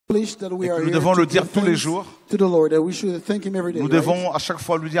that we Et are que nous here devons to le dire give tous les thanks jours. to the Lord, that we should thank Him every day. Nous right? devons à chaque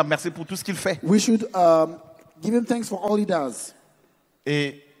fois lui dire merci pour tout ce qu'il fait. We should give Him thanks for all He does.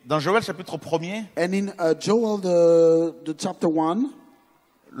 Et dans Joël chapitre 1er, And in Joel, the chapter 1,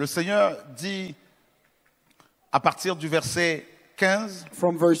 le Seigneur dit à partir du verset 15,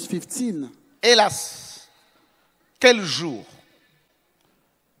 from verse 15, hélas, quel jour!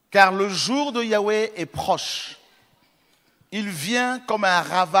 Car le jour de Yahweh est proche. Il vient comme un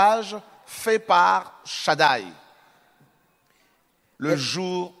ravage fait par Shaddai. Le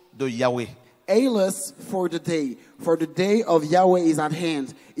jour de Yahweh. Alas for the day of Yahweh is at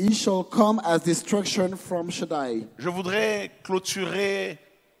hand. He shall come as destruction from Shaddai. Je voudrais clôturer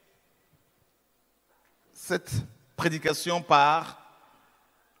cette prédication par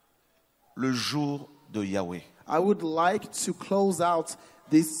le jour de Yahweh. I would like to close out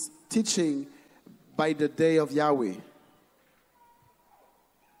this teaching by the day of Yahweh.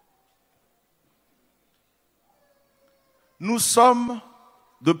 Nous sommes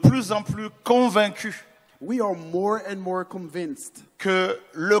de plus en plus convaincus We are more and more convinced que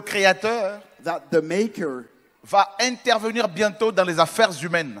le Créateur that the Maker va intervenir bientôt dans les affaires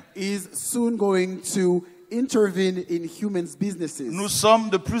humaines. is soon going to intervene in humans' businesses. Nous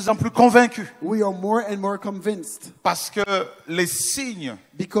sommes de plus en plus convaincus We are more and more convinced parce que les signes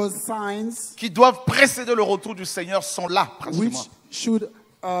because signs qui doivent précéder le retour du Seigneur sont là, which pratiquement. should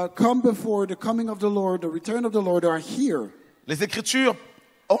come before the coming of the Lord, the return of the Lord, are here. Les Écritures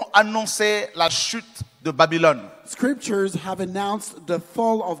ont annoncé la chute de Babylone. Scriptures have announced the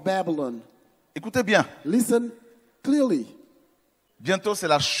fall of Babylon. Écoutez bien, Listen clearly. bientôt c'est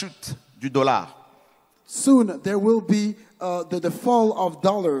la chute du dollar. Soon there will be the fall of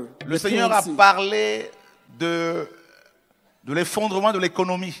dollar. Le the Seigneur a currency. parlé de l'effondrement de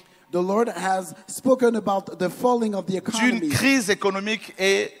l'économie, The Lord has spoken about the falling of the d'une economy, crise économique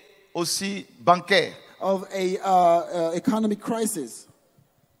et aussi bancaire, of a economic crisis,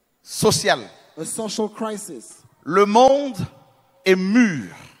 sociale. a social crisis. Le monde est mûr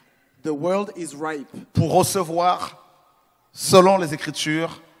The world is ripe pour recevoir, selon les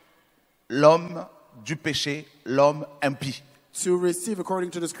Écritures, l'homme du péché, l'homme impie. to receive, according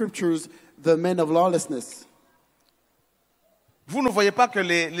to the scriptures, the men of lawlessness. Vous ne voyez pas que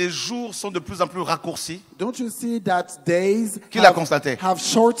les jours sont de plus en plus raccourcis? Don't you see that days Qui l'a constaté? have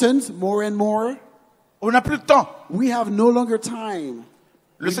shortened more and more? On n'a plus de temps. We have no longer time.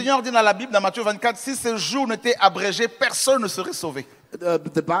 Le Seigneur dit dans la Bible, dans Matthieu 24, si ces jours n'étaient abrégés, personne ne serait sauvé.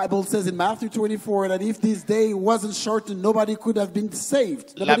 The Bible says in Matthew 24 that if this day wasn't shortened, nobody could have been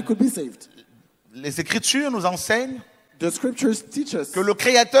saved. Nobody could be saved. Les Écritures nous enseignent The scriptures teach us que le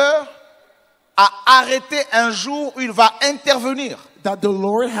Créateur a arrêté un jour où il va intervenir, that the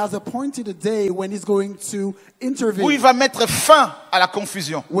Lord has appointed a day when He's going to intervene, où il va mettre fin à la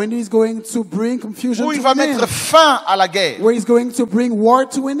confusion, when He's going to bring confusion où il to va an mettre end, fin à la guerre, where He's going to bring war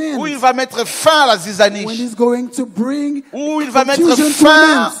to an end, où il va mettre fin à la when zizanie, He's going to bring où il va mettre confusion to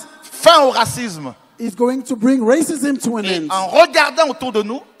an end, fin au racisme. He's going to bring racism to an Et end. en regardant autour de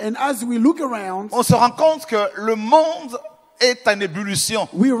nous, And as we look around, on se rend compte que le monde est en ébullition.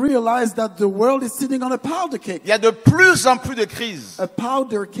 we realize that the world is sitting on a powder keg. Il y a de plus en plus de crises, A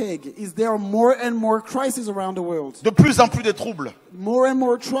powder keg. Is there more and more crises around the world? de plus en plus de troubles, More and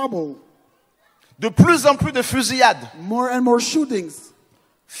more trouble. de plus en plus de fusillades. More and more shootings.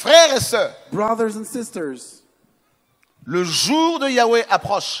 Frères et sœurs, Brothers and sisters, le jour de Yahweh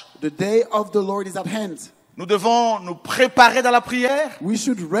approche. the day of the Lord is at hand. Nous devons nous préparer dans la prière. We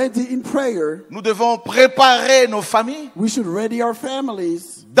should ready in prayer. Nous devons préparer nos familles We should ready our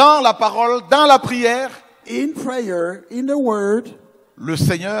families dans la parole, dans la prière. in prayer, in the word, Le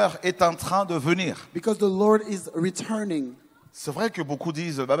Seigneur est en train de venir. because the Lord is returning. C'est vrai que beaucoup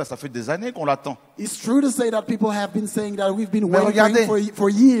disent, bah, ça fait des années qu'on l'attend. It's true to say that people have been saying that we've been Mais regardez, waiting for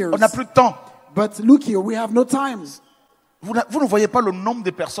years. On n'a plus de temps. But look here, we have no time. Vous ne voyez pas le nombre de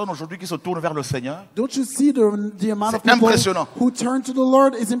personnes aujourd'hui qui se tournent vers le Seigneur? Don't you see the amount of C'est people impressionnant. who turn to the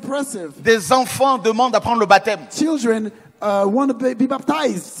Lord is impressive. Des enfants demandent à prendre le baptême. Children want to be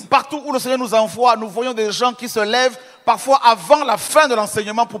baptized. Partout où le Seigneur nous envoie, nous voyons des gens qui se lèvent parfois avant la fin de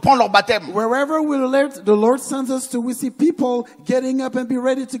l'enseignement pour prendre leur baptême. Wherever the Lord sends us to, we see people getting up and be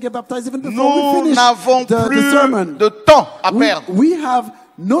ready to get baptized even before we Nous finish n'avons the plus sermon. de temps à perdre. We have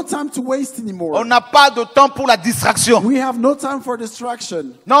no time to waste anymore. On n'a pas de temps pour la distraction. We have no time for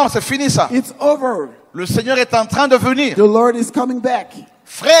distraction. Non, c'est fini ça. It's over. Le Seigneur est en train de venir. The Lord is coming back.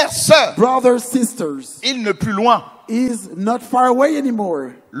 Frères, sœurs, Brothers, sisters, il n'est plus loin. is not far away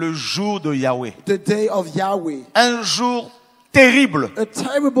anymore. Le jour de Yahweh. The day of Yahweh. Un jour terrible A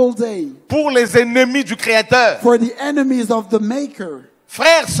terrible day pour les ennemis du Créateur. for the enemies of the Maker.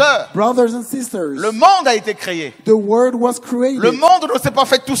 Frères, sœurs, Brothers and sisters, le monde a été créé. the world was created. Le monde ne s'est pas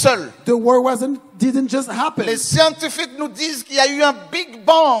fait tout seul. The world didn't just happen. Les scientifiques nous disent qu'il y a eu un Big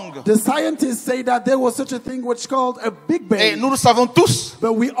Bang. The scientists say that there was such a thing which called a Big Bang. Et nous le savons tous.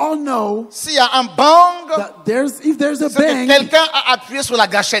 But we all know S'il y a un bang, that if there's a c'est que bang, quelqu'un a appuyé sur la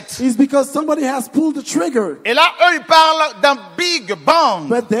gâchette. it's because somebody has pulled the trigger. Et là, eux, ils parlent d'un Big Bang.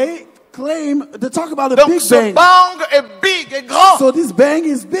 But they talk about a Donc Big ce Bang. bang est big, est grand. So this bang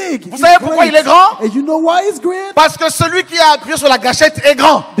is big. Vous savez pourquoi il est grand? And you know why it's great? Parce que celui qui a appuyé sur la gâchette est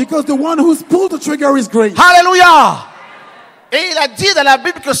grand. Because the one who's pulled the trigger is great. Alléluia. Et il a dit dans la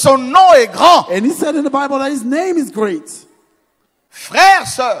Bible que son nom est grand. And he said in the Bible that his name is great. Frères,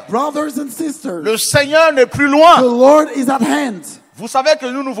 sœurs, Brothers and sisters, le Seigneur n'est plus the loin. Lord is at hand. Vous savez que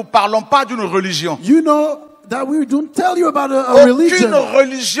nous ne vous parlons pas d'une religion. You know that we don't tell you about a Aucune religion.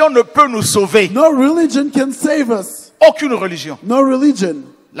 religion ne peut nous sauver. No religion can save us. Aucune religion. No religion.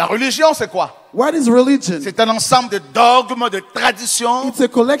 La religion, c'est quoi? What is religion? C'est un ensemble de dogmes, de traditions, It's a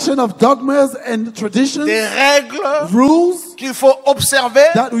collection of dogmas and traditions, des règles rules qu'il faut observer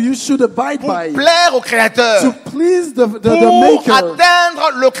that you should abide pour by plaire au Créateur, to please the pour Maker,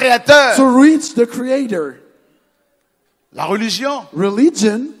 atteindre le Créateur. to reach the Creator. La religion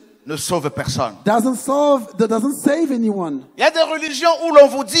Religion ne sauve personne. doesn't save anyone. Il y a des religions où l'on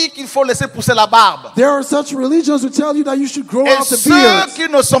vous dit qu'il faut laisser pousser la barbe. There are such religions who tell you that you should grow Et out the ceux beard. qui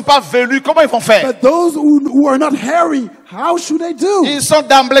ne sont pas velus, comment ils vont faire? But those who are not hairy, how should they do? Ils sont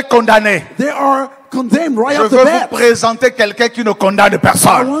d'emblée condamnés. They are condemned right Je off veux the vous bat. présenter quelqu'un qui ne condamne I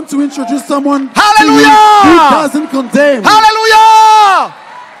personne. want to introduce someone to Hallelujah! you who doesn't condemn. Alléluia!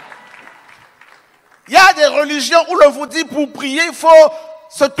 Il y a des religions où l'on vous dit pour prier, il faut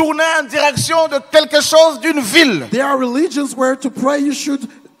se tourner en direction de quelque chose, d'une ville. There are religions where to pray you should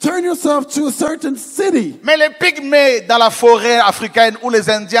turn yourself to a certain city. Mais les pygmées dans la forêt africaine ou les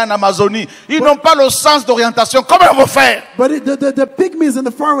Indiens en Amazonie, ils n'ont pas le sens d'orientation. Comment ils vont faire? But the pygmies in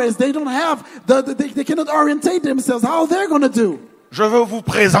the forest, they don't have, they cannot orientate themselves. How they're going to do? Je veux vous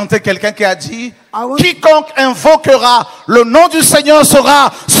présenter quelqu'un qui a dit, I want- quiconque invoquera le nom du Seigneur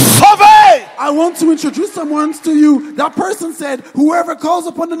sera sauvé. I want to introduce someone to you. That person said, whoever calls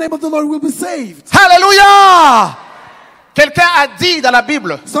upon the name of the Lord will be saved. Alléluia! Quelqu'un a dit dans la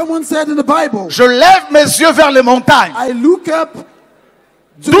Bible, Someone said in the Bible, je lève mes yeux vers les montagnes. I look up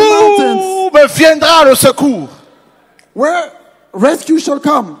to the mountains D'où me viendra le secours? where rescue shall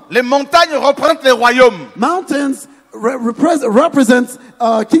come. Les montagnes représentent les royaumes. Mountains represent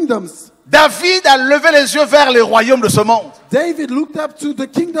kingdoms. David a levé les yeux vers les royaumes de ce monde. David looked up to the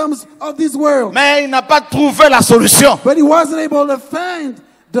kingdoms of this world, Mais il n'a pas trouvé la solution. but he wasn't able to find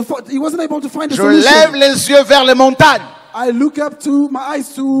the Je solution. lève les yeux vers les montagnes. I look up to my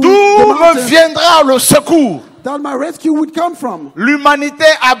eyes to D'où the me mountains viendra le secours? that my rescue would come from. L'humanité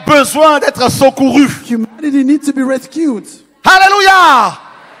a besoin d'être secourue. Humanity needs to be rescued. Alléluia!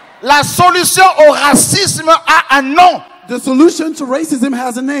 La solution au racisme a un nom. The solution to racism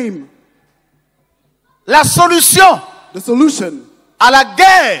has a name. La solution The solution à la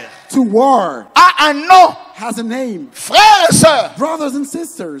guerre to war a un nom. has a name. Frères et sœurs, Brothers and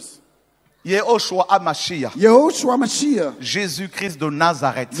sisters, YHWH Mashiah, YHWH Mashiach, Jésus-Christ de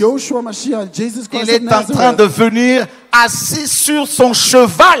Nazareth. YHWH Mashiach, Jesus Christ Il of est en train de Nazareth, venir assis sur son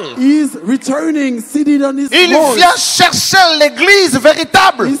cheval. is returning, seated on his Il horse. vient chercher l'église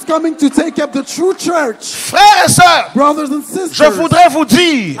véritable. He's coming to take up the true church. Frères et sœurs, Brothers and je sisters, voudrais vous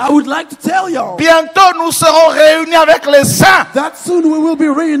dire, I would like to tell y'all bientôt nous serons réunis avec les saints that soon we will be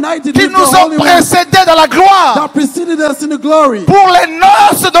reunited qui with nous the ont Holy One précédés dans la gloire that preceded us in the glory pour les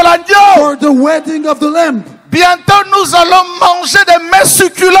noces de l'agneau. for the wedding of the Lamb. Bientôt nous allons manger des mets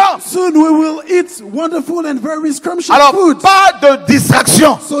succulents. Soon we will eat wonderful and very scrumptious Alors, food. pas de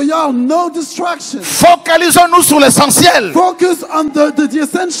distraction. So y'all, no distraction. Focalisons-nous sur l'essentiel. Focus on the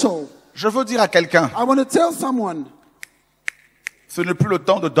essential. Je veux dire à quelqu'un, I want to tell someone, ce n'est plus le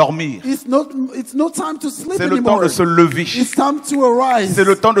temps de dormir. it's no time to sleep C'est le temps anymore. de se lever. It's time to arise. C'est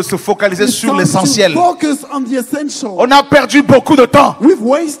le temps de se focaliser It's sur time l'essentiel. to focus on the essential. On a perdu beaucoup de temps. We've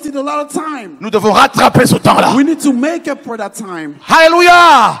wasted a lot of time. Nous devons rattraper ce temps-là. We need to make up for that time.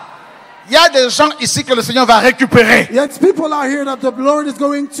 Alléluia! Il y a des gens ici que le Seigneur va récupérer. Yet people out here that the Lord is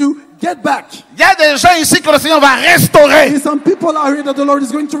going to get back. Il y a des gens ici que le Seigneur va restaurer. There's some people out here that the Lord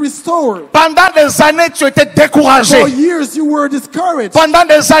is going to restore. Pendant des années, tu étais For découragé. years you were discouraged. Pendant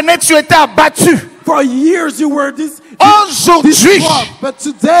des années, tu étais abattu. For years you were this Aujourd'hui, rock, but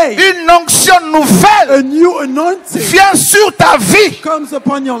today une onction nouvelle a new anointing vient sur ta vie comes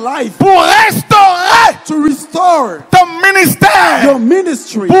upon your life pour restaurer to restore ton ministère, your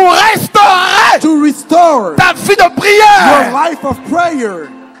ministry, pour restaurer to restore ta vie de your prière. life of prayer.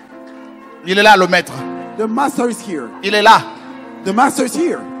 Il est là, le maître. The master is here. Il est là. The master is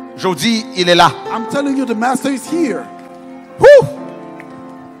here. Je vous dis, il est là. I'm telling you, the master is here. Ouh.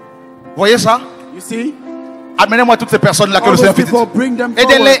 Voyez ça? You see? Amenez-moi toutes ces personnes-là que All le those Seigneur visite. people, bring them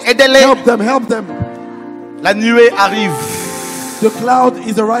Aidez-les, forward. aidez-les. Help them, help them. La nuée arrive. The cloud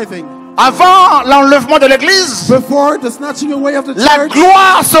is arriving. Avant l'enlèvement de l'église, Before the snatching away of the la church,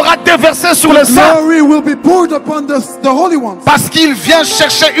 gloire sera déversée sur les saints. glory will be poured upon the holy ones. Parce qu'il vient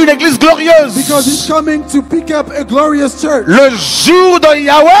chercher une église glorieuse. Because he's coming to pick up a glorious church. Le jour de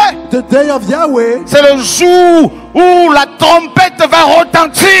Yahweh, The day of Yahweh, c'est le jour où la trompette va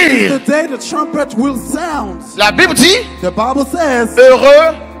retentir. the day the trumpet will sound. La Bible dit, The Bible says,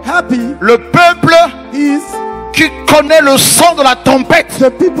 heureux happy le peuple is qui connaît le son de la trompette. the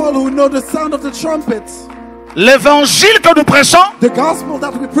people who know the sound of the trumpet. L'évangile que nous prêchons The gospel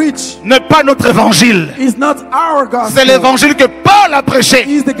that we preach n'est pas notre évangile. is not our C'est gospel. l'évangile que Paul a prêché.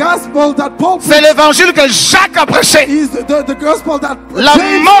 Is the gospel that Paul C'est preached. l'évangile que Jacques a prêché. Is the gospel that La James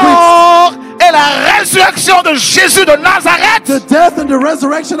preached. mort et la résurrection de Jésus de The Nazareth. death and the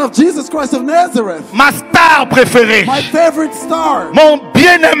resurrection of Jesus Christ of Nazareth. Ma star préférée. My favorite star. Mon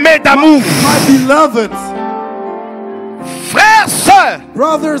bien-aimé d'amour. My beloved. Frères, sœurs,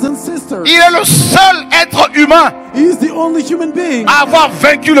 Brothers and sisters. il est le seul être humain He is the only human being à avoir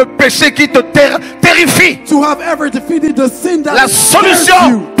vaincu le péché qui te terrifie. to have ever defeated the sin that La scares solution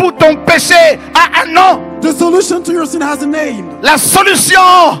you. pour ton péché a un nom. The solution to your sin has a name. La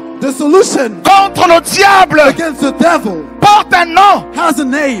solution The solution contre le diable against the devil porte un nom. has a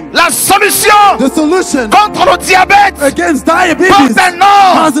name. La solution The solution contre le diabète against diabetes porte un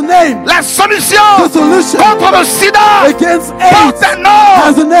nom. has a name. La solution The solution contre le sida against porte AIDS un nom.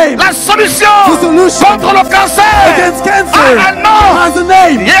 has a name. La solution The solution contre le cancer against cancer a un nom. has a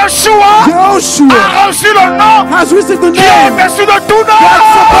name. Yeshua Joshua a reçu le nom has received the qui est name au-dessus de tout nom.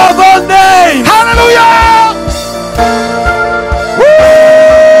 that's above all names. Alléluia.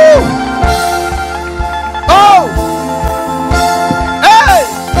 Woo! Oh! Hey!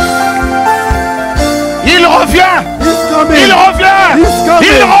 Il revient! He's coming. Il revient! He's coming.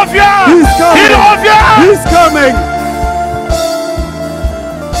 Il revient! He's coming. Il revient! He's coming.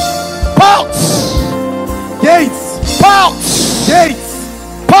 Portes! Gates. Portes! Gates.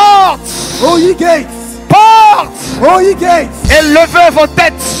 Portes! Oh, ye gates. Portes! Oh, ye gates. Élevez vos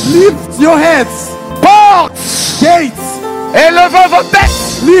têtes! Lift your heads. Portes! Gates. Élevez vos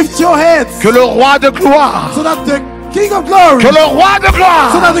têtes! Lift your heads. Que le roi de gloire, So that the King of glory. que le roi de So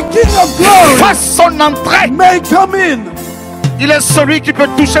gloire that the King of glory fasse son entrée. may come in. Il est celui qui peut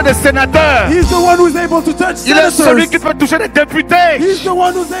toucher des sénateurs. He's the one who's able to touch Il est celui senators. qui peut toucher des députés. He's the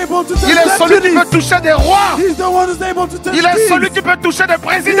one who's able to touch Il est celui qui peut deputies. toucher des rois. He's the one who's able to touch Il est celui kings. qui peut toucher des He's the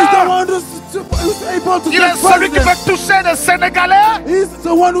présidents. one who's able to Il est touch celui qui peut presidents. toucher des Sénégalais, He's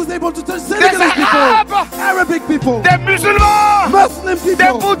the one who's able to touch Senegalese Arabes. people, Arabic people, des musulmans, Muslim des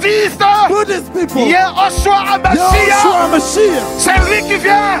people, bouddhistes. Buddhist people. Yehoshua Yahushua HaMashiach. Mashiach. C'est lui qui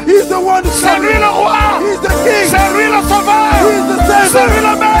vient. He's the one who's C'est lui le roi. He's the king. C'est lui le sauveur. He's the C'est savior. lui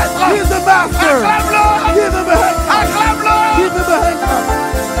le maître. He's the master. Acclame-le. Give him a hand. Acclame-le. Give him a hand.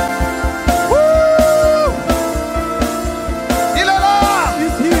 Wouh. Il est là.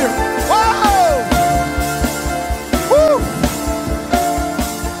 He's here. Wow. Wouh.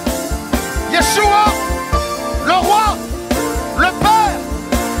 Yeshua, le roi, le Père,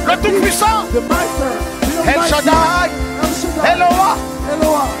 le Tout-Puissant, The master. The El Almighty. Shaddai, El Shaddai. Eloah.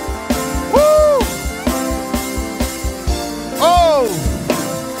 Eloah. Wouh. Oh.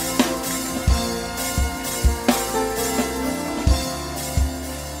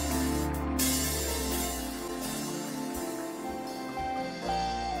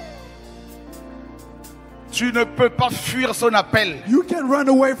 Tu ne peux pas fuir son appel. You can run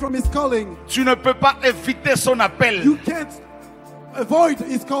away from his calling. Tu ne peux pas éviter son appel. You can't avoid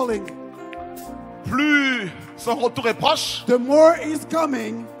his calling. Plus son retour est proche, The more he's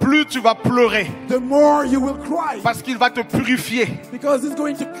coming, plus tu vas pleurer. the more you will cry. Parce qu'il va te purifier. Because he's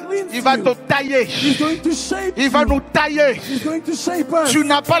going to cleanse Il va you. te tailler. He's going to shape Il va you. nous tailler. He's going to shape us. Tu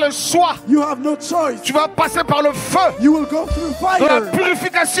n'as pas le choix. You have no choice. Tu vas passer par le feu You will go through de la fire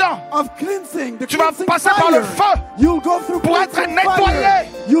purification. of cleansing. The Tu vas cleansing passer par le fire. feu You'll go through pour être cleansing nettoyé, fire.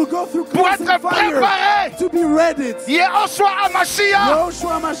 You'll go through pour cleansing être fire préparé to be ready read it. Yahushua Mashiach,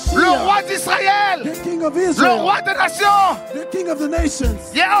 Yahushua Mashiach, le roi d'Israël, the King of le Israel, roi des nations. the King of the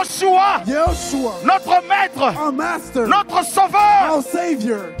nations. Yahushua, Yahushua, notre maître, our master, notre sauveur. our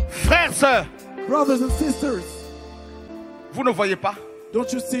savior. Frères, sœurs, Brothers and sisters, vous ne voyez pas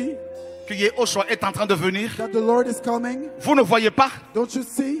don't you see que Yahushua est en train de venir? that the Lord is coming? Vous ne voyez pas Don't you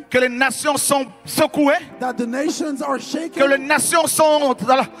see que les nations sont secouées? that the nations are Que shaking? les nations sont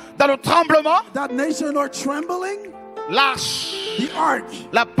dans le tremblement? That nations are trembling? L'arche, The ark,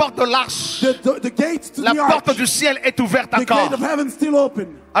 la porte de l'arche, the gate to la the ark, porte du ciel est ouverte the encore. gate of heaven still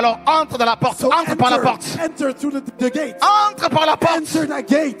open. Alors entre dans la porte, So entre par la porte. enter through the gate. Entre par la porte. Enter that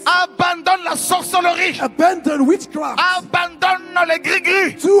gate. Abandonne la sorcellerie. Abandon witchcraft. Abandonne les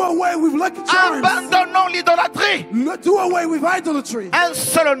gris-gris. Do away with lucky charms. Abandonnons l'idolâtrie. Do away with idolatry. Un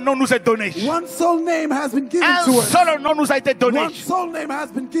seul nom nous est donné. One soul name has been given Un to us. seul nom nous a été donné. One soul name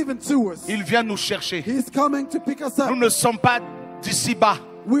has been given to us. Il vient nous chercher. He's coming to pick us up. Nous ne sommes pas d'ici-bas.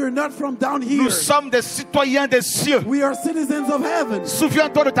 We are not from down here. Nous sommes des citoyens des cieux. We are citizens of heaven.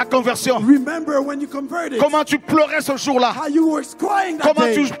 Souviens-toi de ta conversion. Remember when you converted. Comment tu pleurais ce jour-là. How you were crying that Comment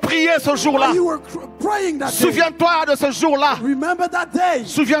day. tu priais ce jour-là. How you were praying that day. Souviens-toi de ce jour-là. Remember that day.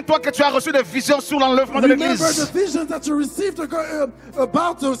 Souviens-toi que tu as reçu des visions sur l'enlèvement de Remember the l'église. visions that you received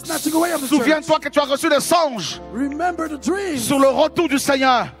about the snatching away of the church. Souviens-toi que tu as reçu des songes Remember the dreams sur le retour du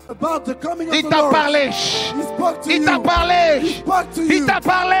Seigneur. about the coming of Il the t'a Lord. parlé. He spoke to Il you. t'a parlé. He spoke to Il you. t'a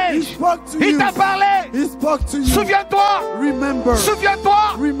parlé. He spoke to Il you. t'a parlé. He spoke to you. Souviens-toi. Remember.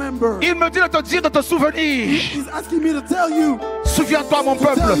 Souviens-toi. Remember. Il me dit de te dire de te souvenir. He's asking me to tell you. Souviens-toi mon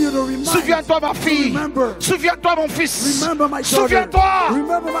peuple. tell you to remind. Souviens-toi ma fille. Remember. Souviens-toi mon fils. Remember my daughter. Souviens-toi.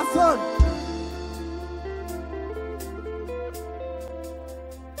 Remember my son.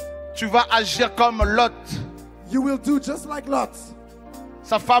 Tu vas agir comme Lot. You will do just like Lot.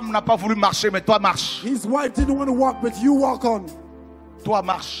 Sa femme n'a pas voulu marcher, mais toi marche. His wife didn't want to walk, but you walk on. Toi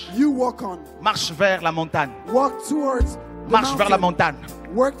marche. You walk on. Marche vers la montagne. Walk towards the Marche vers la mountain.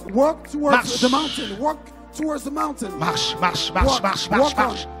 montagne. Walk towards Marche. the mountain. Walk towards the mountain. Marche, marche, marche, Walk, marche, marche, walk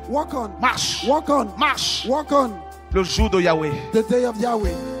marche. on. Walk on. Marche. Walk on. Marche. Walk on. Le jour de Yahweh. The day of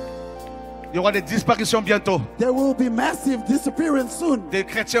Yahweh. Il y aura des disparitions bientôt. There will be massive disappearance soon. Des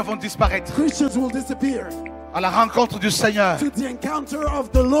chrétiens vont disparaître Christians will disappear à la rencontre du Seigneur. to the encounter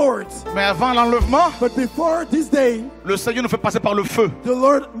of the Lord. Mais avant l'enlèvement, But before this day, le Seigneur nous fait passer par le feu. the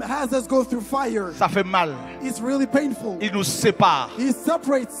Lord has us go through fire. Ça fait mal. It's really painful. Il nous sépare He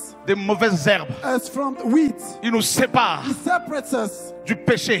separates des mauvaises herbes. us from weeds. Il nous sépare He separates us du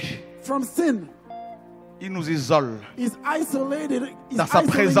péché. from sin. Il nous isole. He's isolated. He's Dans sa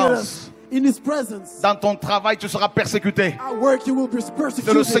isolated présence. us in His presence. Dans ton travail, tu seras persécuté. At work, you will be C'est le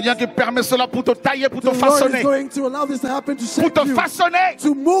persecuted. Seigneur qui permet cela pour te tailler, pour te The Lord is façonner. going to allow this to happen to Pour shape te you, façonner.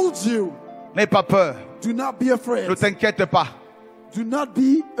 to mold you. N'aie pas peur. Do not be afraid. Ne t'inquiète pas. Do not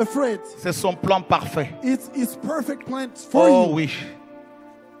be afraid. C'est son plan parfait. It's His perfect plan for Oh you. oui.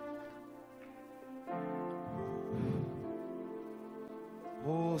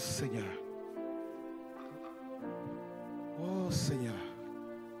 Oh Seigneur. Oh Seigneur.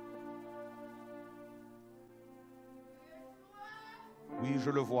 Oui, je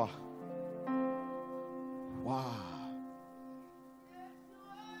le vois. Waouh.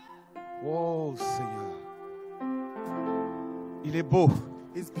 Oh Seigneur. Il est beau.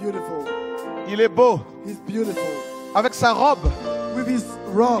 It's beautiful. Il est beau. He's beautiful. Avec sa robe. With His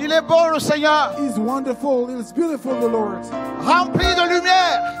robe. Il est beau le Seigneur. He's wonderful. He's beautiful, the Lord. Rempli de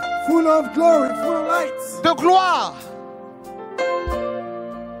lumière. Full of glory, full of light. De gloire.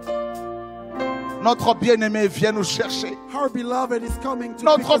 Notre bien-aimé vient nous chercher. Our beloved is coming to pick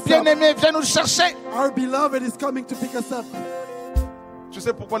Notre us up. bien-aimé vient nous chercher. Our beloved is coming to pick us up. Tu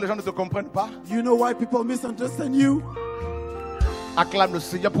sais pourquoi les gens ne te comprennent pas? You know why people misunderstand you? Acclame le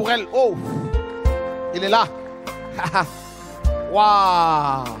Seigneur pour elle. Oh, il est là.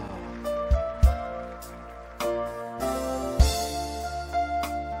 Waouh.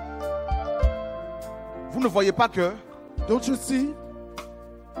 Vous ne voyez pas que Don't you see?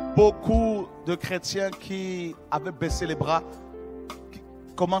 beaucoup de chrétiens qui avaient baissé les bras qui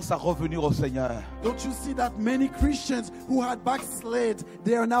commencent à revenir au Seigneur. Don't you see that many Christians who had backslid,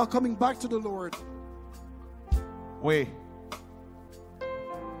 they are now coming back to the Lord? Oui.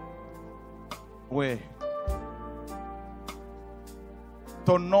 Oui.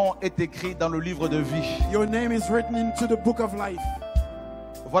 Ton nom est écrit dans le livre de vie. Your name is written into the book of life.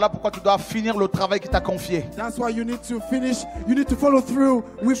 Voilà pourquoi tu dois finir le travail qu'il t'a confié. That's why you need to finish, you need to follow through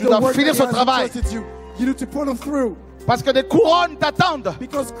with Tu the dois work finir that ce He has travail. entrusted you. You need to follow through Parce que des couronnes t'attendent.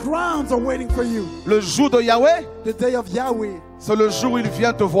 because crowns are waiting for you. Le jour de Yahweh, The day of Yahweh c'est le jour où il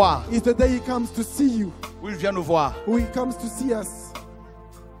vient te voir. is the day He comes to see you. où il vient nous voir. who he comes to see us.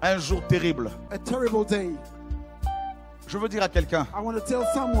 Un jour terrible. A terrible day. Je veux dire à quelqu'un, I want to tell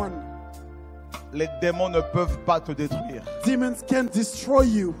someone, les démons ne peuvent pas te détruire. demons can't destroy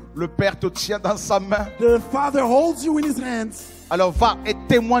you. Le Père te tient dans sa main. The Father holds you in his hands. Alors va et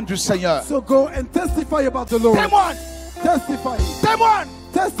témoigne du Seigneur. So go and testify about the Lord. Témoigne, Testify. témoigne.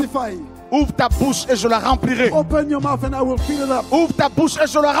 Testify. Ouvre ta bouche et je la remplirai. Open your mouth and I will fill it up. Ouvre ta bouche et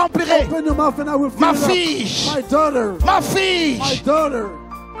je la remplirai. Open your mouth and I will fill Ma it up. fille, My daughter. ma fille, My daughter.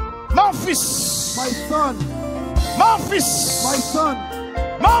 mon fils, My son. mon fils, My son.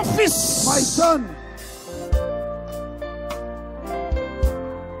 mon fils. My son.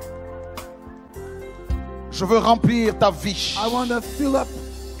 Je veux remplir ta vie I want to fill up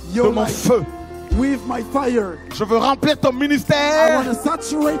de your mon life feu. with my fire. Je veux remplir ton I ministère want to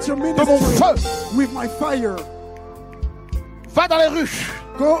saturate your de mon ministry feu. with my fire. Va dans les rues,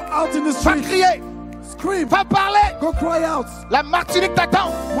 Go out in the va street. crier, Scream. va parler. Go cry out. La Martinique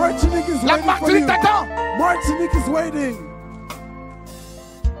t'attend. Martinique is La waiting for Martinique you. t'attend. Martinique is waiting.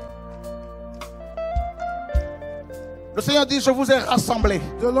 Le Seigneur dit, je vous ai rassemblés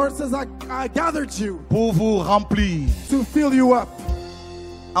The Lord says, I gathered you pour vous remplir. to fill you up.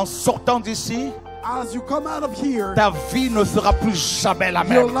 En sortant d'ici, As you come out of here, ta vie ne sera plus jamais la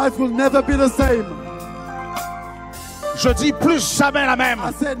your même. life will never be the same. Je dis plus jamais la même.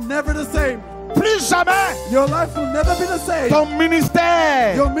 I said never the same. Plus jamais. Your life will never be the same. Ton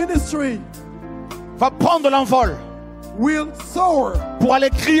ministère Your ministry va prendre l'envol will soar pour aller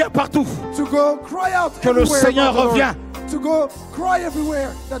crier partout to go cry out que le everywhere Seigneur about the Lord. revient. To go cry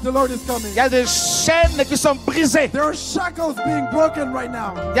everywhere that the Lord is coming. Il y a des chaînes qui sont brisées. There are shackles being broken right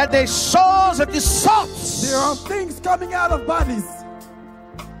now. Il y a des choses qui sortent. There are things coming out of bodies.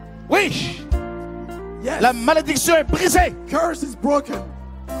 Oui, Yes. la malédiction est brisée. Curse is broken.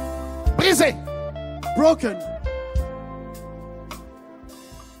 Brisée. Broken.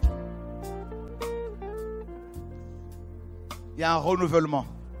 Il y a un renouvellement.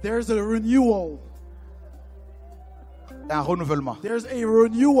 There's a renewal. Il y a un renouvellement. There's a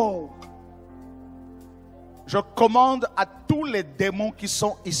renewal. Je commande à tous les démons qui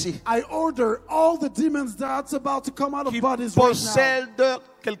sont ici, I order all the demons that's about to come out of qui bodies right now. possèdent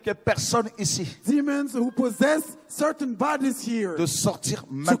quelques personnes ici, Demons who possess certain bodies here de sortir to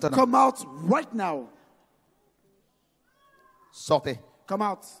maintenant. come out right now. Sortez. Come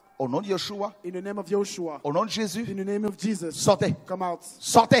out. Au nom de Yeshua, In the name of Joshua. au nom de Jésus, In the name of Jesus. sortez. Come out.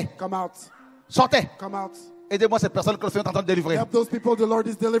 Sortez. Come out. Sortez. Come out. Aidez-moi cette personne que le Seigneur est en train de délivrer. Help those people the Lord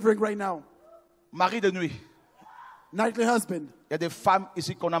is delivering right now. Mari de nuit. Nightly husband. Il y a des femmes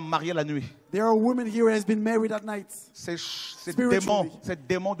ici qu'on a mariées la nuit. There are women here who has been married at night. Ces Spiritually.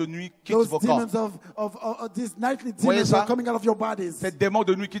 démons de nuit quittent Those vos corps. demons of these nightly Voyez demons ça? are coming out of your bodies. Ces démons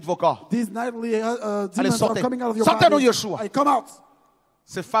de nuit quittent vos corps. These nightly Allez, demons are sortez. coming out of your Sortez, nom de bodies. Yeshua. Allez, come out.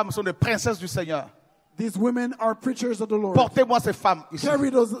 Ces femmes sont des princesses du Seigneur. These women are preachers of the Lord. Portez-moi ces femmes ici. Carry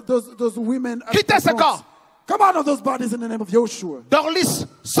those women. up Quittez in ce front. corps. Come out of those bodies in the name of Joshua. Dorlis,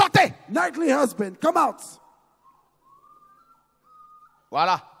 sortez. Nightly husband, come out.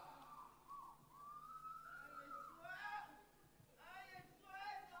 Voilà.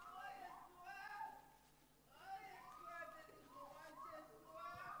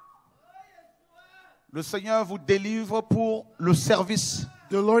 Le Seigneur vous délivre pour le service,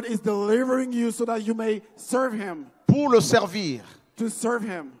 The Lord is delivering you so that you may serve Him. pour le servir. To serve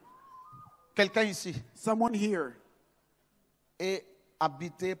Him. Quelqu'un ici Someone here est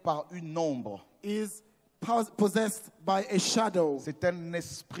habité par une ombre. is possessed by a shadow. C'est un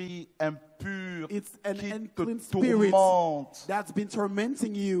esprit impur It's an qui unclean te spirit tourmente. that's been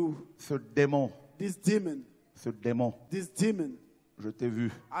tormenting you. Ce démon, This demon, je t'ai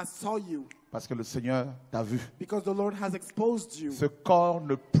vu I saw you parce que le Seigneur t'a vu. because the Lord has exposed you. Ce corps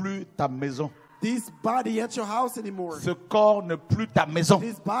n'est plus ta maison. This body ain't your house anymore. Ce corps n'est plus ta maison.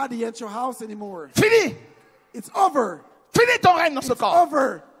 This body ain't your house anymore. Fini! It's over. Fini ton règne dans ce It's corps.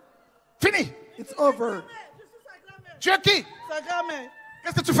 over. Fini! It's over. Tu es qui? Sa grand-mère,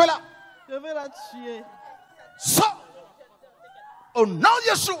 Qu'est-ce que tu fais là? je vais la tuer. Sors! Au nom de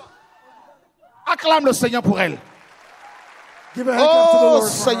Yeshua! Acclame le Seigneur pour elle. Give a hand clap to the Oh Lord. for her.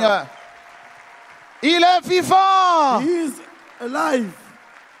 Seigneur! Il est vivant! He is alive.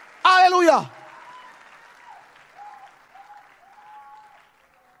 Alléluia!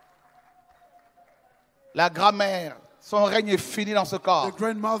 La grand-mère, son règne est fini dans ce The corps.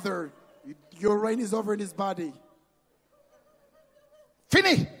 grandmother, your reign is over in his body.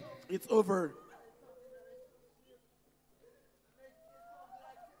 Fini! It's over.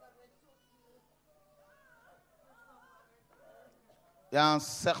 Il y a un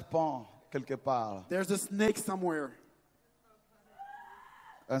serpent quelque part. There's a snake somewhere.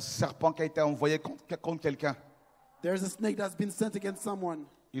 Un serpent qui a été envoyé contre quelqu'un. There's a snake that's been sent against someone.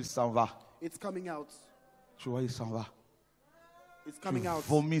 Il s'en va. It's coming out. Tu vois, il s'en va. It's coming Tu out.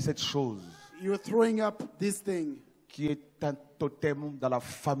 vomis cette chose You're throwing up this thing. qui est un totem dans la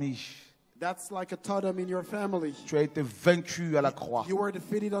famille. That's like a totem in your family. Tu as été vaincu à la croix. You were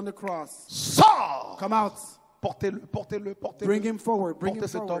defeated on the cross. Sors! Come out. Portez-le, portez-le, portez-le. Bring him forward. Bring him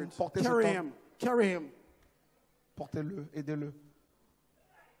Portez cet homme, forward. portez cet Carry homme. him. Carry him. Portez-le, aidez-le.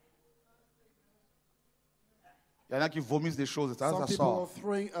 Il y en a qui vomissent des choses, ça Some people sort. are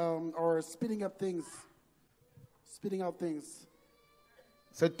throwing or spitting up things. Spitting out things.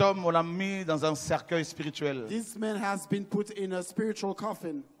 Cet homme, on l'a mis dans un cercueil spirituel. This man has been put in a spiritual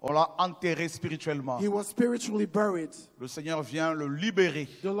coffin. On l'a enterré spirituellement. He was spiritually buried. Le Seigneur vient le libérer.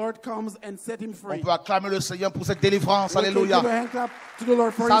 The Lord comes and set him On free. peut acclamer le Seigneur pour cette délivrance. We can give Alléluia. a hand clap to the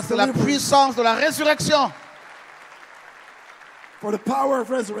Lord for Ça, his c'est la deliverance, puissance de la résurrection. for the power of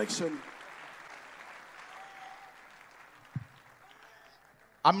resurrection.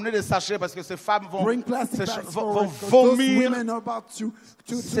 Amenez des sachets parce que ces femmes vont, Bring plastic bags vont forward, 'cause those vomir women are about to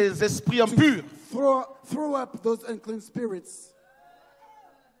ces esprits impurs. throw up those unclean spirits.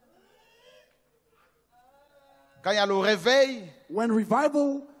 Quand il y a le réveil, When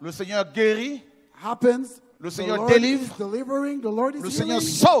revival le Seigneur guérit, happens, le the Seigneur Lord délivre, is delivering, the Lord is le healing, Seigneur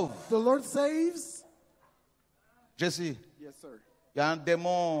sauve. the Lord saves. Jesse, Yes, sir. il y a un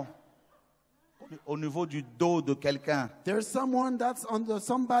démon au niveau du dos de quelqu'un. There's someone that's on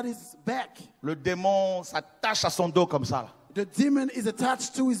somebody's back. Le démon s'attache à son dos comme ça. The demon is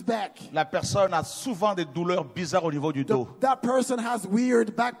attached to his back. La personne a souvent des douleurs bizarres au niveau du dos. That person has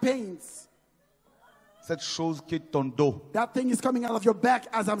weird back pains. Cette chose qui est ton dos, That thing is coming out of your back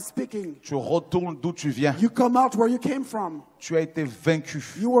as I'm speaking. tu retournes d'où tu viens. You come out where you came from. Tu as été vaincu.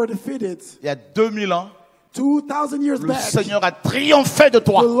 You were defeated. Il y a 2000 ans, 2,000 years le back, Seigneur a triomphé de the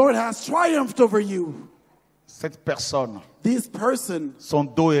toi. Lord has triumphed over you. Cette personne, This person, son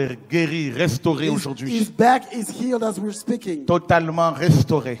dos est guéri, restauré his aujourd'hui. back is healed as we're speaking. Totalement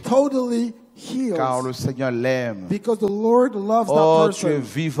restauré. Totally Car healed. le Seigneur l'aime. Because the Lord loves Oh, that tu es person.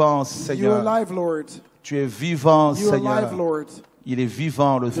 vivant, You're Seigneur. alive, Lord. Tu es vivant, You're alive, Seigneur. Lord. Il est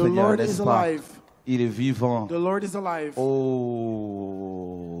vivant, le The Seigneur, Lord n'est-ce is pas? alive. Il est vivant. The Lord is alive.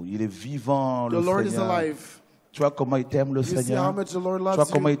 Oh, il est vivant, The le Lord is Seigneur. alive. Tu vois comment il t'aime, le You see how Seigneur? much the Lord Tu vois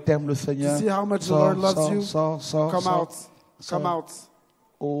loves comment you. il t'aime, le Seigneur? You see how much the Sors, Lord loves sors, you. sors, sors, Come sors. out. Come out.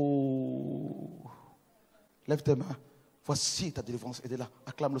 Oh. Lève tes mains. Voici ta délivrance. Aidez-la.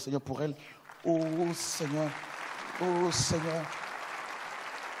 Acclame le Seigneur pour elle. Oh Seigneur. Oh Seigneur.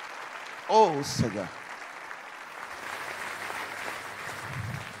 Oh Seigneur.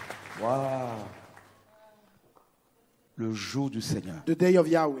 Wow. Le jour du Seigneur. The day of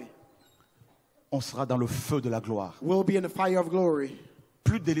Yahweh. On sera dans le feu de la gloire. We'll be in the fire of glory.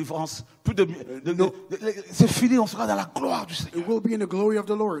 Plus de délivrance, plus c'est fini, on sera dans la gloire du Seigneur. It will be in the glory of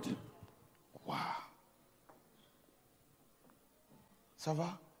the Lord. Wow. Ça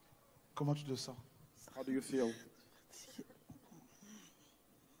va? Comment tu te sens? How do you feel?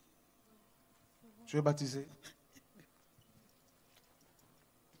 Tu es baptisé?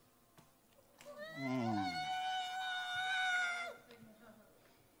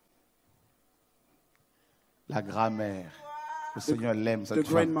 La grand-mère. Le Seigneur l'aime, The cette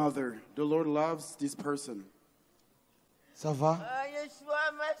femme. grandmother. The Lord loves this person. Ça va? Ah,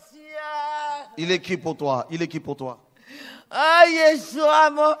 Yeshua, Mashiach. Il est qui pour toi? Il est qui pour toi? Ah, Yeshua,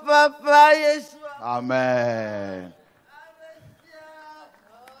 mon papa, Yeshua. Amen.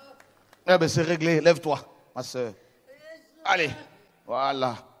 Eh bien, c'est réglé. Lève-toi, ma soeur. Allez.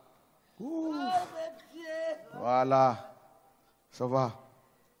 Voilà. Ouh. Voilà. Ça va.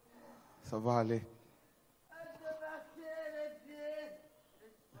 Ça va aller.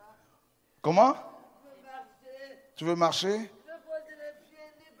 Comment? Tu veux marcher?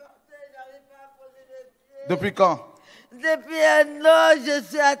 Depuis quand? Depuis un an, je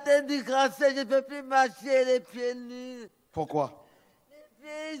suis atteint du cancer, je ne peux plus marcher les pieds nus. Pourquoi? Les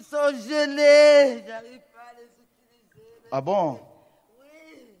pieds, ils sont gelés, j'arrive pas à les utiliser. Ah bon?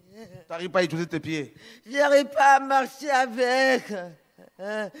 Oui, Tu n'arrives pas à utiliser tes pieds? j'arrive pas à marcher avec. Je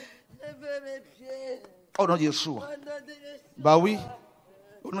veux mes pieds. Au nom de Yeshua. Au nom de Yeshua. Bah oui.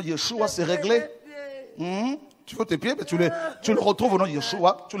 Au nom de Yeshua, c'est réglé. Tu veux tes pieds, mais tu le retrouves au nom de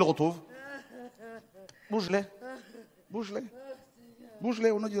Yeshua. Tu le retrouves. Bouge-les. Bouge-les.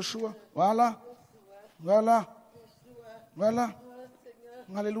 Bouge-les au nom de Yeshua. Voilà. Voilà. Voilà.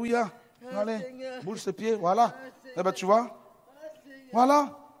 Alléluia. Allez. Bouge tes pieds. Voilà. Eh ben, tu vois.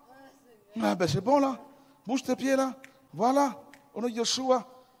 Voilà. Ah ben, c'est bon là. Bouge tes pieds là. Voilà. Au nom de Yeshua.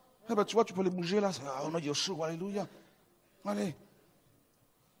 Eh ben, tu vois, tu peux les bouger là. Au nom de Yeshua, alléluia. Allez.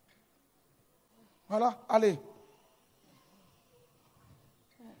 Voilà, allez.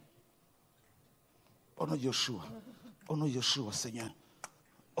 Au nom de Yeshua. Au nom de Yeshua, Seigneur.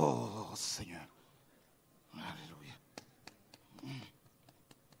 Oh, Seigneur. Alléluia.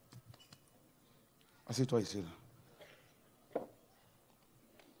 Assieds-toi ici. Là.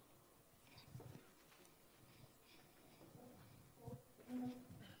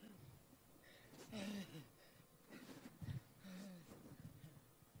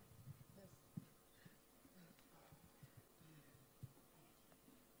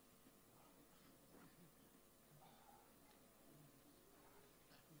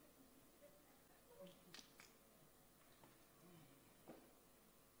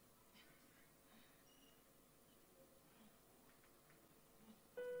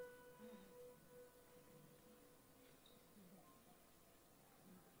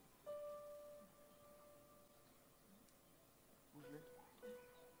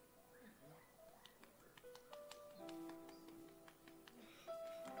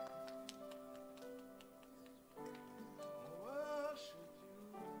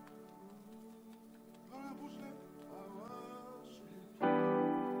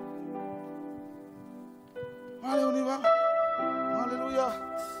 Allez, on y va. Alléluia.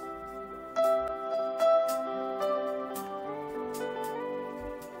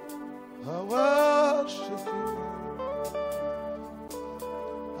 I worship you.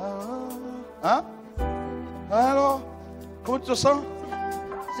 Hein? Alors, comment tu te sens?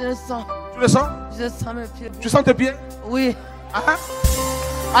 Je le sens. Tu le sens? Je sens mes pieds. Tu sens tes pieds? Oui. Hein?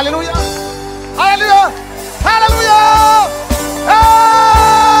 Alléluia. Alléluia. Alléluia.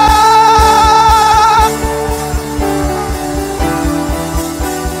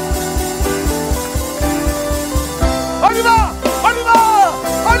 On y va. On y va.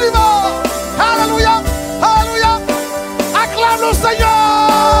 On y va. Alléluia. Alléluia. Acclame le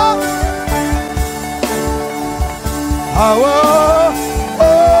Seigneur. Ah ouais.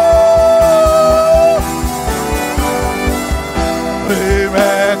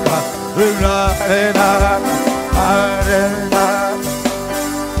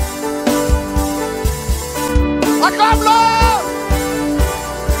 Acclame-le!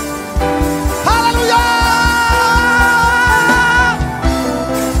 Alléluia!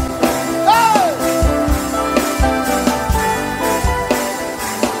 Hey!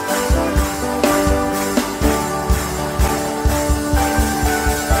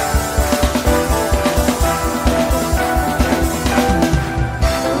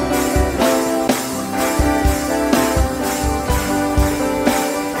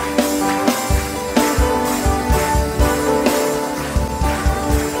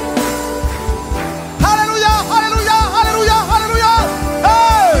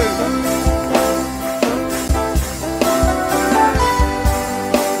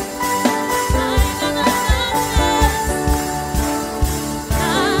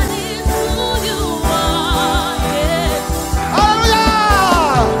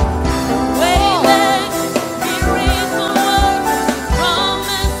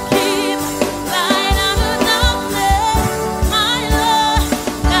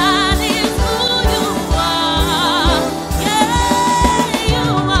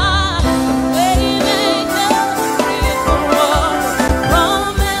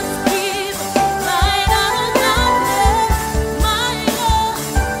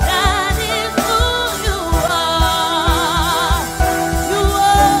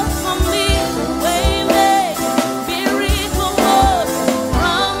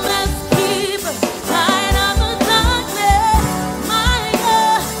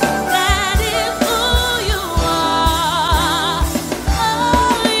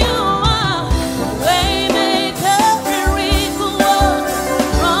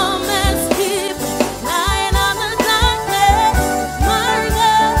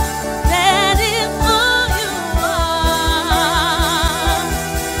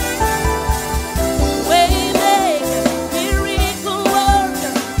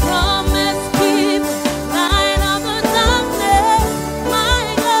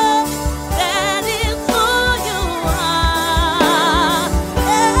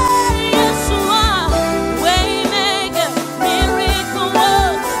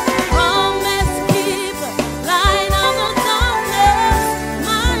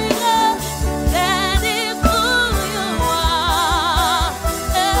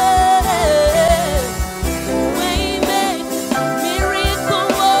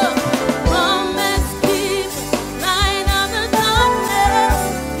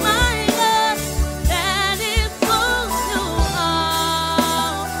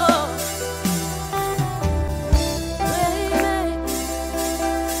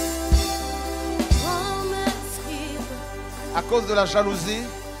 cause de la jalousie,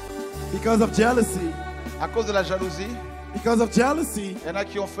 because of jealousy. à cause de la jalousie, Because of jealousy, il y en a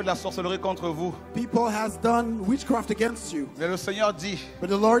qui ont fait de la sorcellerie contre vous. people has done witchcraft against you. Mais le Seigneur dit, But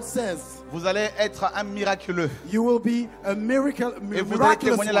the Lord says, vous allez être un miraculeux. you will be a miracle, Et vous allez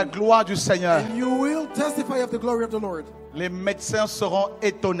miraculous témoigner la one. gloire du Seigneur. And you will testify of the glory of the Lord. Les médecins seront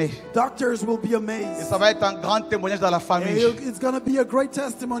étonnés. Doctors will be Et amazed. ça va être un grand témoignage dans la And famille. it's going to be a great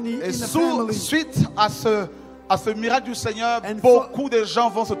testimony Et in the family. suite à ce miracle du Seigneur, And beaucoup de gens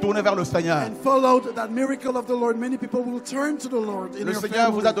vont se tourner vers le Seigneur. And followed that miracle of the Lord, many people will turn to the Lord in Le your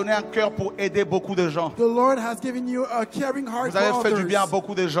Seigneur vous a family. donné un cœur pour aider beaucoup de gens. The Lord has given you a caring heart Vous avez for fait du bien à others.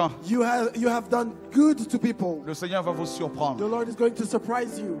 beaucoup de gens. You have done good to people. Le Seigneur va vous The surprendre. Lord is going to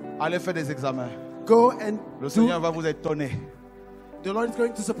surprise you. Allez faire des examens. Go and Le do. Seigneur va vous étonner. The Lord is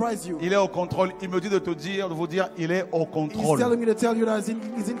going to surprise you. Il est au contrôle. Il me dit de vous dire, il est au He's contrôle. telling me to tell you that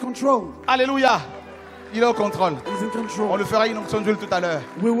he's in control. Alléluia. Il est au contrôle. He's in On control. lui fera une onction d'huile tout à l'heure.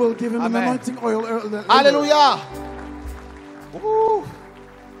 We will give him Amen. an anointing oil. Later. Alléluia. Ouh.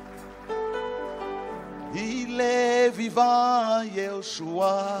 Il est vivant,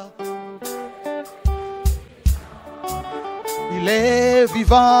 Yeshua. Il est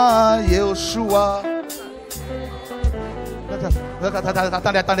vivant, Yeshua.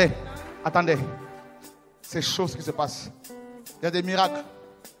 Attendez. C'est chaud ce qui se passe. Il y a des miracles.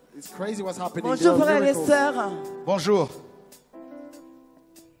 It's crazy what's happening. Bonjour There are frères et miracles. sœurs. Bonjour.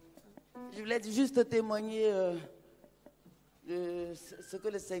 Je voulais juste témoigner de ce que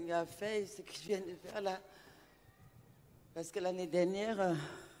le Seigneur a fait et ce que je viens de faire là. Parce que l'année dernière,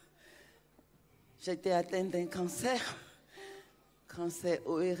 j'ai été atteinte d'un cancer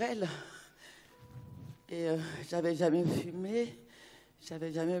ORL. Et j'avais jamais fumé,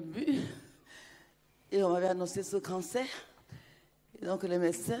 j'avais jamais bu. Et on m'avait annoncé ce cancer. Et donc le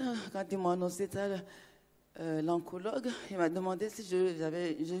médecin, quand il m'a annoncé ça, l'oncologue, il m'a demandé si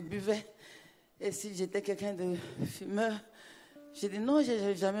je buvais et si j'étais quelqu'un de fumeur. J'ai dit non, je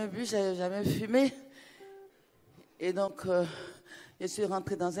n'ai jamais bu, je n'ai jamais fumé. Et donc, je suis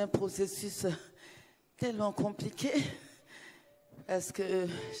rentrée dans un processus tellement compliqué parce que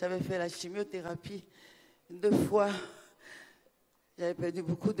j'avais fait la chimiothérapie 2 fois. J'avais perdu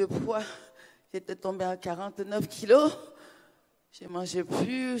beaucoup de poids. J'étais tombée à 49 kilos. Je ne mangeais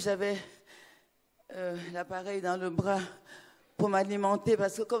plus. J'avais l'appareil dans le bras pour m'alimenter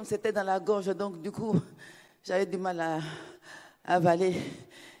parce que comme c'était dans la gorge, donc du coup, j'avais du mal à avaler.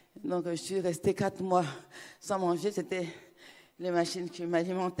 Donc je suis restée 4 mois sans manger. C'était les machines qui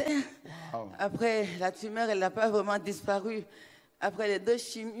m'alimentaient. Wow. Après, la tumeur, elle n'a pas vraiment disparu. Après les 2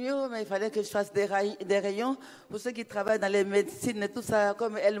 chimios, mais il fallait que je fasse des rayons. Pour ceux qui travaillent dans les médecines et tout ça,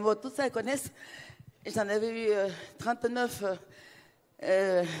 comme Elmo, tout ça, ils connaissent. Et j'en avais eu 39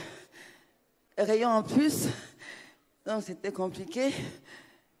 rayons en plus. Donc c'était compliqué.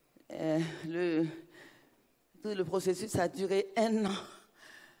 Tout le processus a duré 1 an.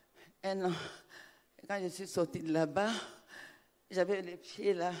 1 an. Et quand je suis sortie de là-bas, j'avais les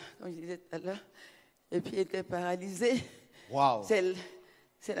pieds là, comme je disais tout à l'heure. Les pieds étaient paralysés. Wow.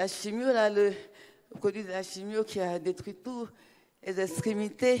 C'est la chimio, là, le produit de la chimio qui a détruit tout, les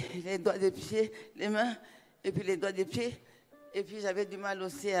extrémités, les doigts des pieds, les mains, et puis les doigts des pieds. Et puis j'avais du mal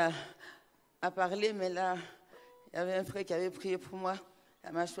aussi à parler, mais là, il y avait un frère qui avait prié pour moi.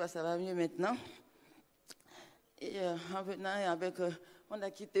 La mâchoire, ça va mieux maintenant. Et en venant avec, on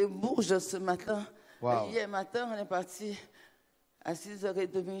a quitté Bourges ce matin. Wow. Hier matin, on est parti à 6h30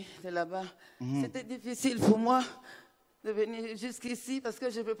 de là-bas. C'était difficile pour moi de venir jusqu'ici parce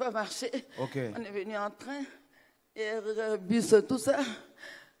que je ne peux pas marcher. Okay. On est venu en train, et bus, tout ça.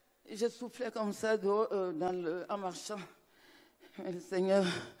 Et je soufflais comme ça en marchant. Mais le Seigneur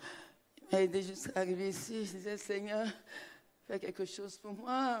m'a aidé jusqu'à arriver ici. Je disais, Seigneur, fais quelque chose pour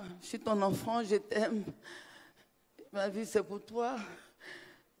moi. Je suis ton enfant, je t'aime. Ma vie, c'est pour toi.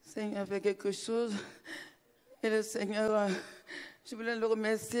 Seigneur, fais quelque chose. Et le Seigneur, je voulais le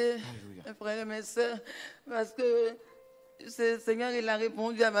remercier, mes frères et mes soeurs, parce que le Seigneur, il a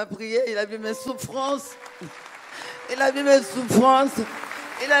répondu à ma prière, il a vu mes souffrances. Il a vu mes souffrances.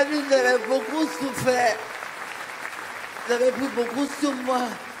 Il a vu que j'avais beaucoup souffert. J'avais pris beaucoup sur moi.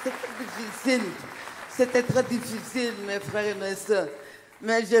 C'était difficile. C'était très difficile, mes frères et mes soeurs.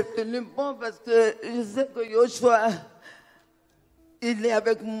 Mais j'ai tenu bon parce que je sais que Yoshua, il est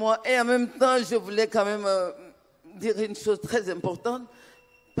avec moi. Et en même temps, je voulais quand même dire une chose très importante.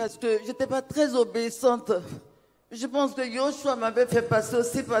 Parce que je n'étais pas très obéissante. Je pense que Yoshua m'avait fait passer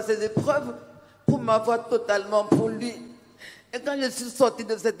aussi par ces épreuves pour m'avoir totalement pour lui. Et quand je suis sortie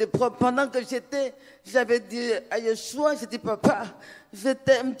de cette épreuve, pendant que j'avais dit à Yoshua, j'ai dit, papa, je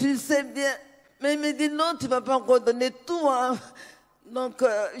t'aime, tu le sais bien, Mais il me dit non, tu ne vas pas encore donner tout. Hein. Donc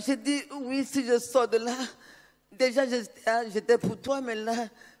j'ai dit oui, si je sors de là. Déjà j'étais pour toi, mais là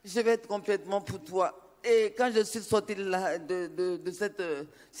je vais être complètement pour toi. Et quand je suis sortie de, là, de cette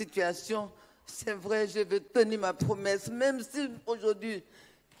situation, c'est vrai, je veux tenir ma promesse. Même si aujourd'hui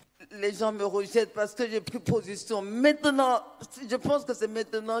les gens me rejettent parce que j'ai pris position. Maintenant, je pense que c'est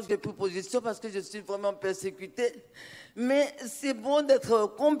maintenant que j'ai pris position parce que je suis vraiment persécutée. Mais c'est bon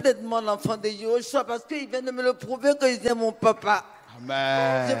d'être complètement l'enfant de YHWH parce qu'il vient de me le prouver qu'il est mon papa.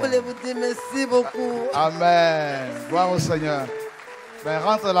 Amen. Je voulais vous dire merci beaucoup. Amen. Gloire au Seigneur. Ben,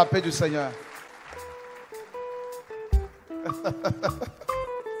 rentre dans la paix du Seigneur.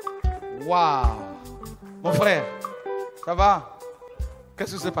 Waouh. Mon frère, ça va?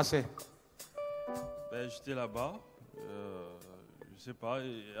 Qu'est-ce qui s'est passé? Ben, j'étais là-bas. Je ne sais pas.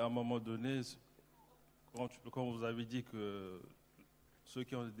 Et à un moment donné, quand vous avez dit que ceux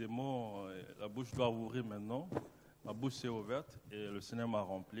qui ont des démons, la bouche doit ouvrir maintenant. Ma bouche s'est ouverte et le Seigneur m'a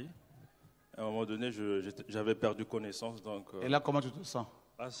rempli. À un moment donné, j'avais perdu connaissance. Donc, et là, comment tu te sens?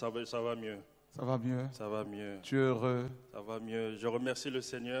 Ça va mieux. Ça va mieux? Ça va mieux. Tu es heureux? Ça va mieux. Je remercie le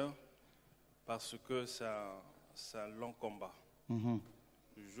Seigneur parce que c'est un long combat. Mm-hmm.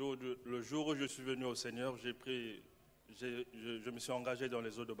 Le jour où je suis venu au Seigneur, je me suis engagé dans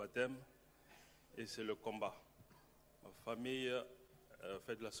les eaux de baptême et c'est le combat. Ma famille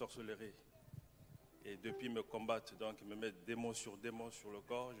fait de la sorcellerie. Et depuis, ils me combattent, donc ils me mettent démon sur le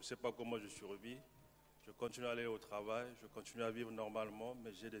corps. Je ne sais pas comment je survis. Je continue à aller au travail, je continue à vivre normalement,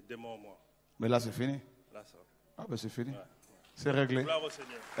 mais j'ai des démons en moi. Mais là, c'est fini. Là, ça. Ah, ben c'est fini. Ouais. C'est réglé. Gloire au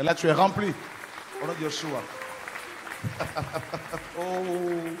Seigneur. Et là, tu es rempli. Au nom de Yeshua.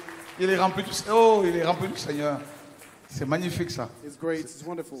 Il est rempli du Seigneur. C'est magnifique, ça. It's great. It's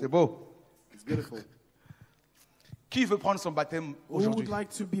wonderful. C'est beau. It's beautiful. Qui veut prendre son baptême Who aujourd'hui? would like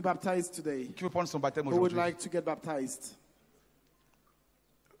to be baptized today? Qui veut prendre son baptême Who would aujourd'hui? like to get baptized?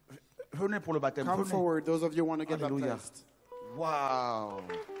 Venez pour le baptême. Come Venez. forward, those of you who want to get Alléluia. baptized. Wow.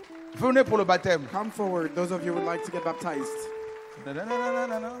 Venez pour le baptême. Come forward, those of you who would like to get baptized. Non, non, non, non,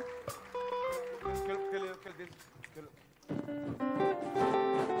 non, non.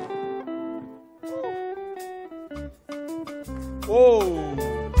 Oh.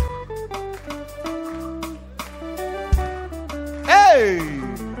 Hey.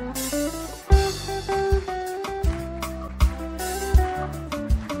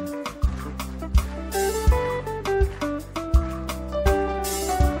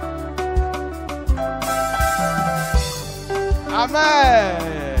 Amen.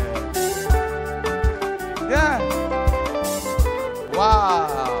 Bien.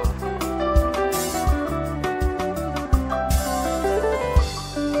 Wow.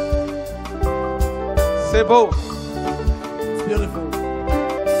 C'est beau. It's beautiful.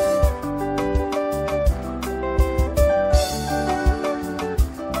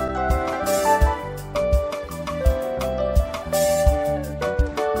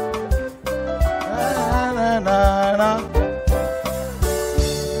 Na, na, na, na.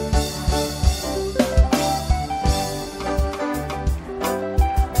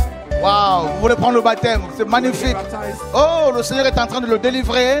 Wow, vous voulez prendre le baptême, c'est magnifique. Baptized. Oh, le Seigneur est en train de le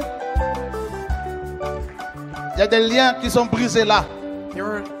délivrer. Il y a des liens qui sont brisés là.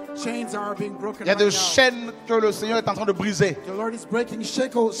 Your chains are being broken Il y a right des now. chaînes que le Seigneur est en train de briser. The Lord is breaking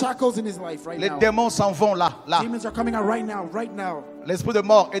shackles in his life right Les now. démons s'en vont là, là. Demons are coming out right now, right now. L'esprit de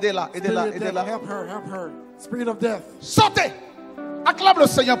mort, aidez-la, aidez-la, Spirit of death, aidez-la. help her, help her. Spirit of death. Sortez! Acclame le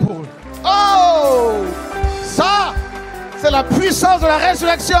Seigneur pour eux. Oh! Ça, c'est la puissance de la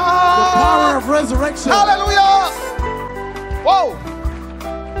résurrection. Power of resurrection. Alléluia! Wow!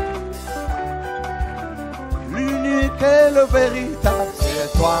 L'unique et le véritable,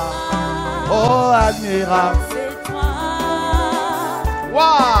 c'est toi. Oh, admirable. C'est toi.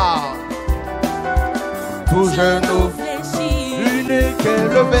 Wow! Tout genou, Réfléchis. l'unique et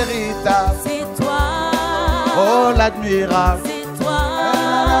le véritable. C'est toi. Oh, l'admirable. C'est toi.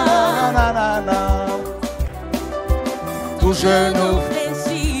 Na, na, na, na. Tout genou.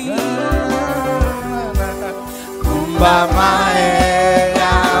 Réfléchis. Mbama e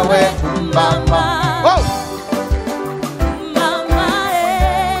Yahweh, Mbama. Oh! Mama,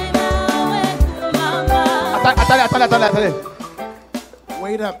 eh, Yahweh, Mama. Attendez.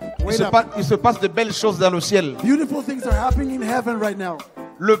 Wait up, Il wait se, up. il se passe de belles choses dans le ciel. Beautiful things are happening in heaven right now.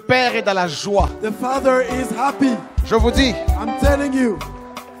 Le Père est dans la joie. The Father is happy. Je vous dis, I'm telling you,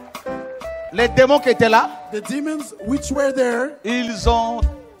 les démons qui étaient là, the demons which were there, ils ont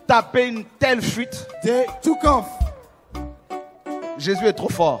tapé une telle fuite. they took off. Jésus est trop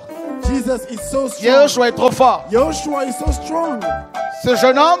fort. Jesus is so strong. Yeshua est trop fort. Joshua is so strong. Ce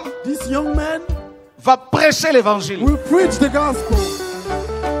jeune homme This young man va prêcher l'évangile. will preach the gospel.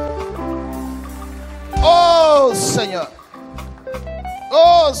 Oh Seigneur.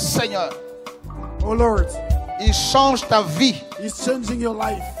 Oh Seigneur. Oh Lord, Il change ta vie. He's changing your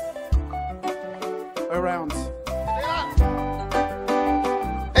life around.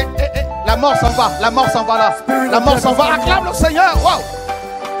 La mort s'en va. La mort s'en va là. La mort s'en va. Acclame le Seigneur. Wow.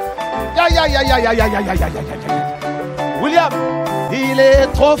 William, il est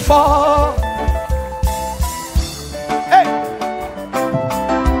trop fort. Hey.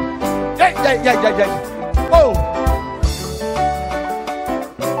 Oh.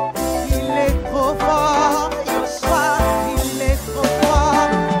 Il est trop fort, il soit, il est trop fort,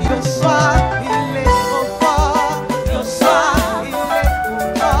 il soit, il est trop fort, il soit, il est trop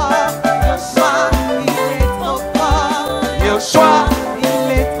fort, il soit, il est trop fort, Il soit.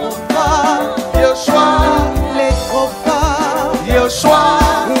 il est trop fort, Il soit. il est trop fort, Il soit.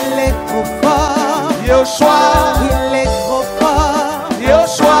 il est trop fort, Il soit. il est trop fort, Il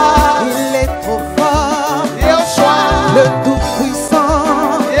soit. il est trop fort, Il soit. le tout-puissant,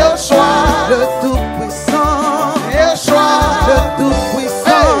 Il soit. le tout-puissant, Il soit. le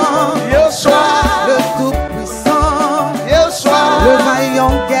tout-puissant. Il soit. Le tout-puissant, Il soit. le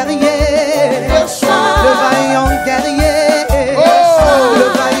vaillant guerrier, Il soit. le vaillant guerrier, Oh. le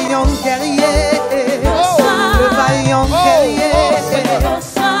vaillant guerrier, le vaillant guerrier.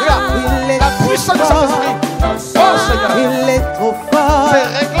 Regarde. Il est La trop puissance de fort, Saint-Esprit. Oh Seigneur. il est trop fort, C'est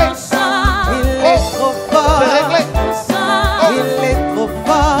réglé. il est trop fort, C'est réglé. il est trop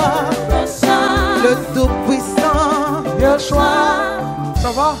fort, le tout-puissant. Yeshua. Ça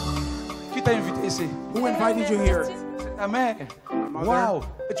va? Qui t'a invité ici? Who invited you here? Ta mère. mother. Wow.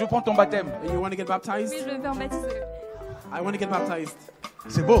 Et tu veux prendre ton baptême? And you want to get baptized? Oui, je vais faire baptiser. I want to get baptized.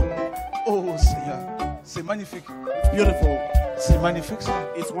 C'est beau. Oh Seigneur. C'est magnifique. Beautiful. C'est magnifique ça.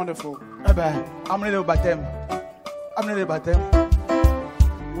 It's wonderful. Eh ben, amenez-les au baptême. Amenez-les au baptême.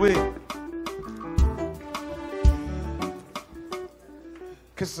 Oui.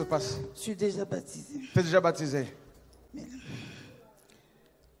 Qu'est-ce qui se passe? Je suis déjà baptisée. Tu es déjà baptisé?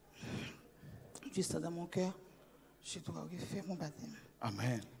 Juste dans mon cœur, je dois refaire mon baptême.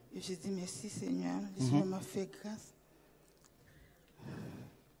 Amen. Et j'ai dit merci Seigneur. Le Seigneur m'a fait grâce.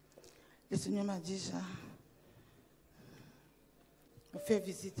 Le Seigneur m'a déjà fait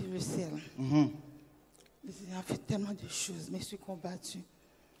visiter le ciel. Le Seigneur a fait tellement de choses, mais je suis combattue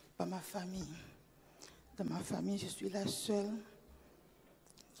par ma famille. Dans ma famille, je suis la seule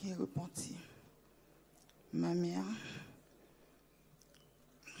qui est repentie. Ma mère,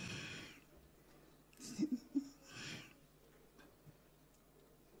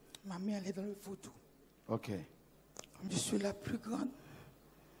 elle est dans le vaudou. Ok. Je suis la plus grande.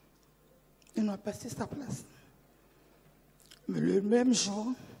 Elle m'a passé sa place. Mais le même jour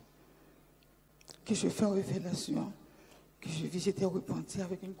que je fais une révélation, que je vis, j'étais repentie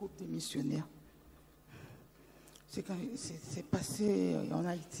avec un groupe de missionnaires. C'est quand c'est passé en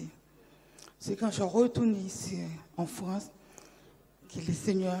Haïti. C'est quand je retourne ici en France que le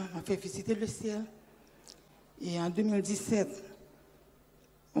Seigneur m'a fait visiter le ciel. Et en 2017,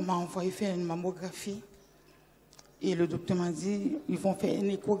 on m'a envoyé faire une mammographie. Et le docteur m'a dit, ils vont faire une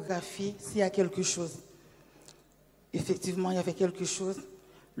échographie s'il y a quelque chose. Effectivement, il y avait quelque chose.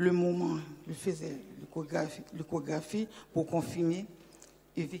 Le moment, je faisais l'échographie pour confirmer.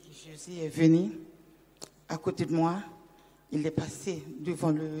 Et vu que Jésus est venu à côté de moi, il est passé devant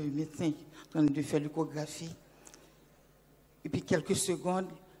le médecin en train de faire l'échographie. Et puis quelques secondes,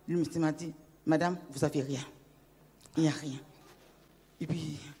 le médecin m'a dit, Madame, vous n'avez rien. Il n'y a rien. Et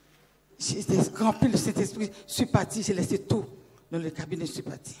puis, j'étais rempli de cet esprit. Je suis partie, j'ai laissé tout dans le cabinet, je suis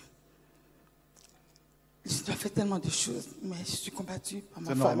partie. Je dois faire tellement de choses, mais je suis combattue par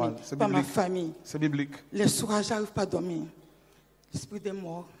ma famille. Par ma famille. C'est biblique. Les soirs, je n'arrive pas à dormir. L'esprit des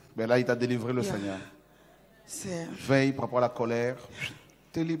morts. Mais là, il t'a délivré le Seigneur. Veille par rapport à la colère.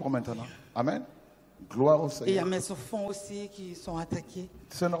 Tu es libre maintenant. Amen. Gloire au Seigneur. Et il y a mes enfants aussi qui sont attaqués.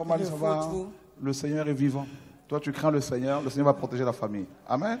 C'est normal, ça va. Le Seigneur est vivant. Toi, tu crains le Seigneur va protéger la famille.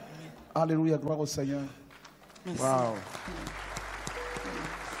 Amen. Alléluia, gloire au Seigneur. Merci. Wow.